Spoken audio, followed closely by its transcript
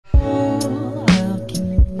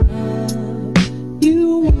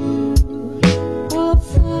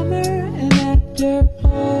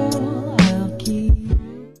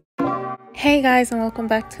guys, and welcome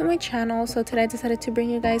back to my channel. So today I decided to bring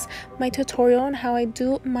you guys my tutorial on how I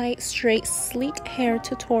do my straight sleek hair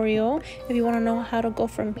tutorial. If you want to know how to go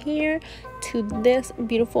from here to this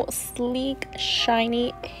beautiful sleek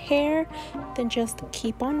shiny hair, then just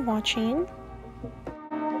keep on watching.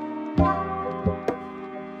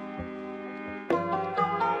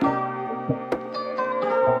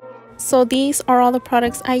 So these are all the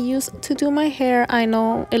products I use to do my hair. I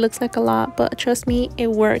know it looks like a lot, but trust me,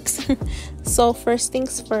 it works. So first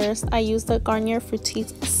things first, I use the Garnier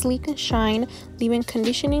Fructis Sleek and Shine leave-in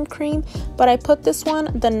conditioning cream, but I put this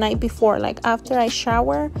one the night before. Like after I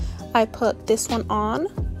shower, I put this one on,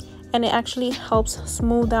 and it actually helps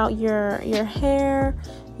smooth out your hair.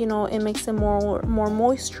 You know, it makes it more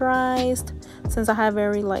moisturized. Since I have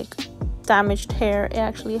very like damaged hair, it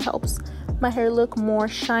actually helps my hair look more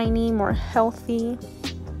shiny, more healthy.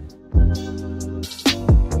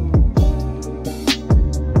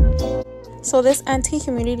 So this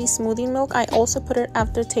anti-humidity smoothing milk, I also put it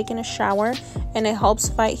after taking a shower, and it helps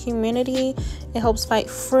fight humidity, it helps fight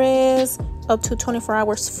frizz, up to 24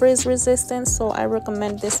 hours frizz resistance. So I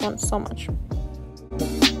recommend this one so much.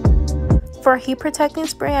 For heat protecting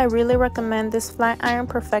spray, I really recommend this flat iron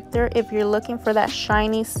perfector if you're looking for that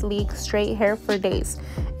shiny, sleek, straight hair for days.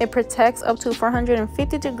 It protects up to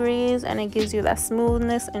 450 degrees and it gives you that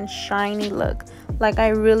smoothness and shiny look. Like, I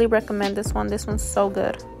really recommend this one. This one's so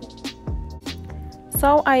good.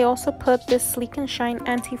 So I also put this Sleek and Shine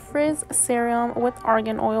Anti-frizz Serum with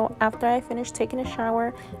argan oil after I finish taking a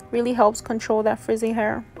shower. Really helps control that frizzy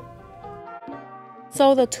hair.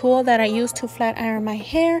 So the tool that I use to flat iron my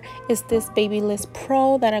hair is this Bayliss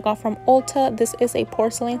Pro that I got from Ulta. This is a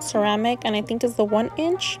porcelain ceramic, and I think it's the 1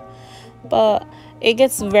 inch, but it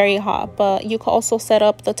gets very hot. But you can also set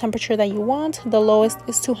up the temperature that you want. The lowest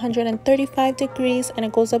is 235 degrees and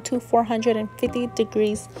it goes up to 450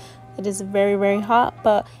 degrees. It is very hot,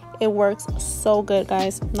 but it works so good,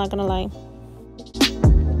 guys. I'm not gonna lie.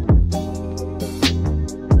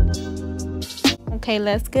 Okay,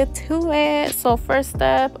 let's get to it. So first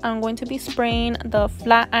step, I'm going to be spraying the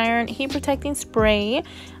flat iron heat protecting spray.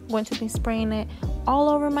 I'm going to be spraying it all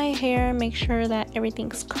over my hair. Make sure that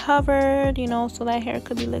everything's covered, you know, so that hair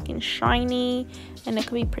could be looking shiny and it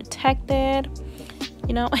could be protected,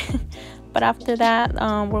 you know. But after that,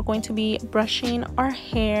 we're going to be brushing our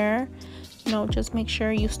hair. You know, just make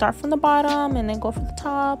sure you start from the bottom and then go from the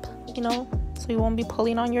top, you know, so you won't be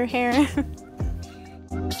pulling on your hair.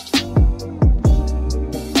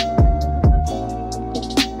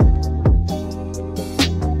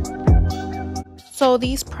 So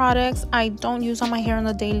these products I don't use on my hair on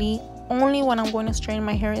the daily. Only when I'm going to straighten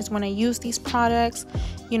my hair is when I use these products.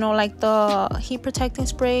 You know, like the heat protecting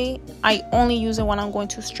spray, I only use it when I'm going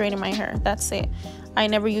to straighten my hair. That's it. I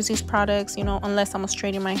never use these products, you know, unless I'm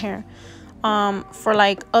straightening my hair. For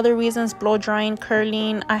like other reasons, blow drying,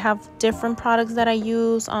 curling, I have different products that I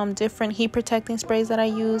use, different heat protecting sprays that I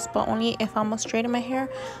use, but only if I'm straightening my hair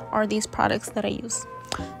are these products that I use.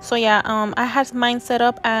 So yeah, I had mine set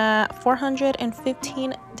up at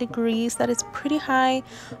 415 degrees. That is pretty high,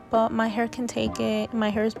 but my hair can take it. My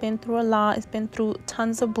hair's been through a lot. It's been through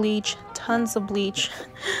tons of bleach.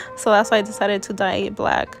 So that's why I decided to dye it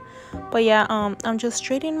black. But yeah, I'm just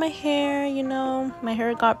straightening my hair, you know. My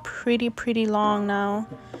hair got pretty long now,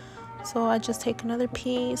 so I just take another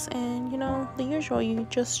piece and, you know, the usual, you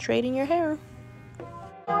just straighten your hair.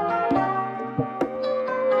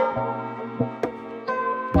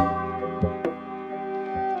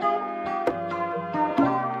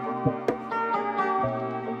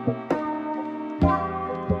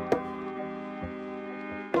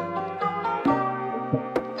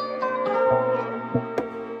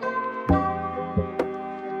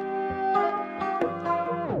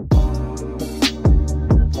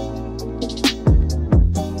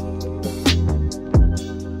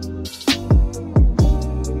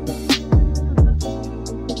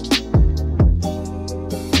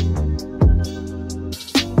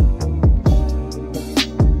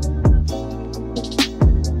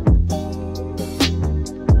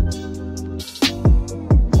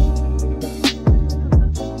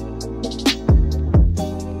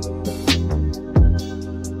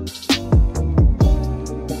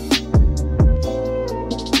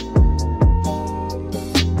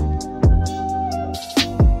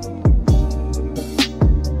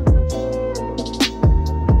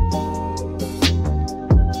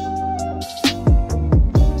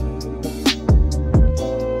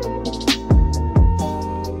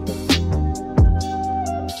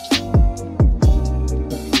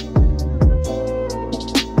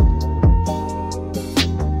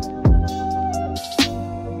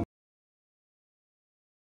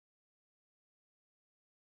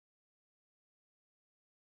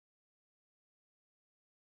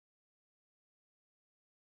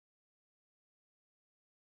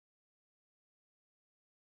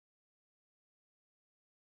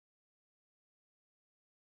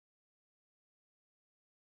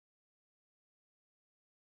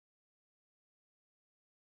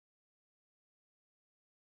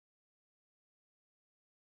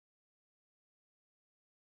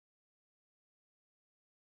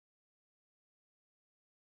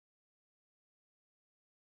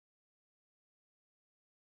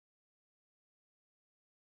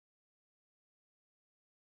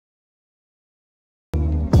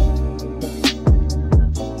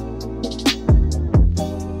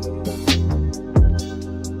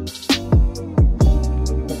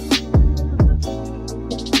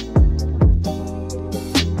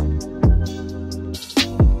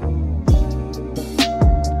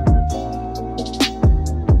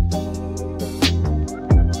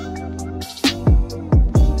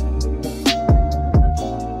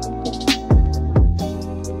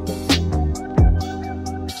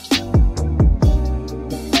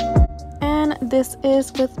 this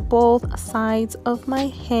is with both sides of my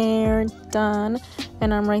hair done,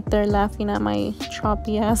 and I'm right there laughing at my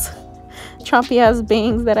choppy ass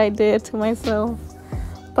bangs that I did to myself.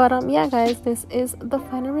 But yeah guys, this is the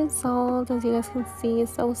final result. As you guys can see,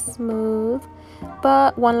 it's so smooth.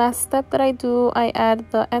 But one last step that I do, I add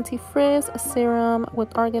the anti-frizz serum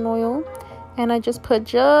with argan oil, and I just put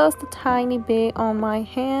just a tiny bit on my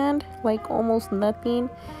hand, like almost nothing.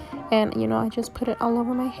 And you know, I just put it all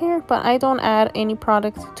over my hair. But I don't add any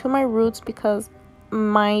products to my roots because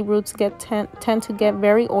my roots tend to get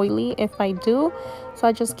very oily if I do. So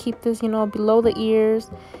I just keep this, you know, below the ears.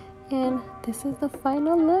 And this is the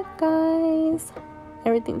final look, guys.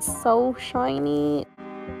 Everything's so shiny.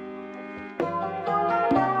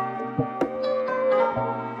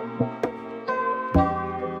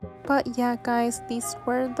 But yeah guys, these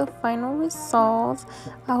were the final results.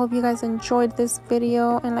 I hope you guys enjoyed this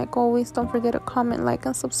video, and like always, don't forget to comment, like,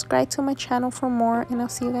 and subscribe to my channel for more, and I'll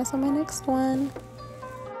see you guys on my next one.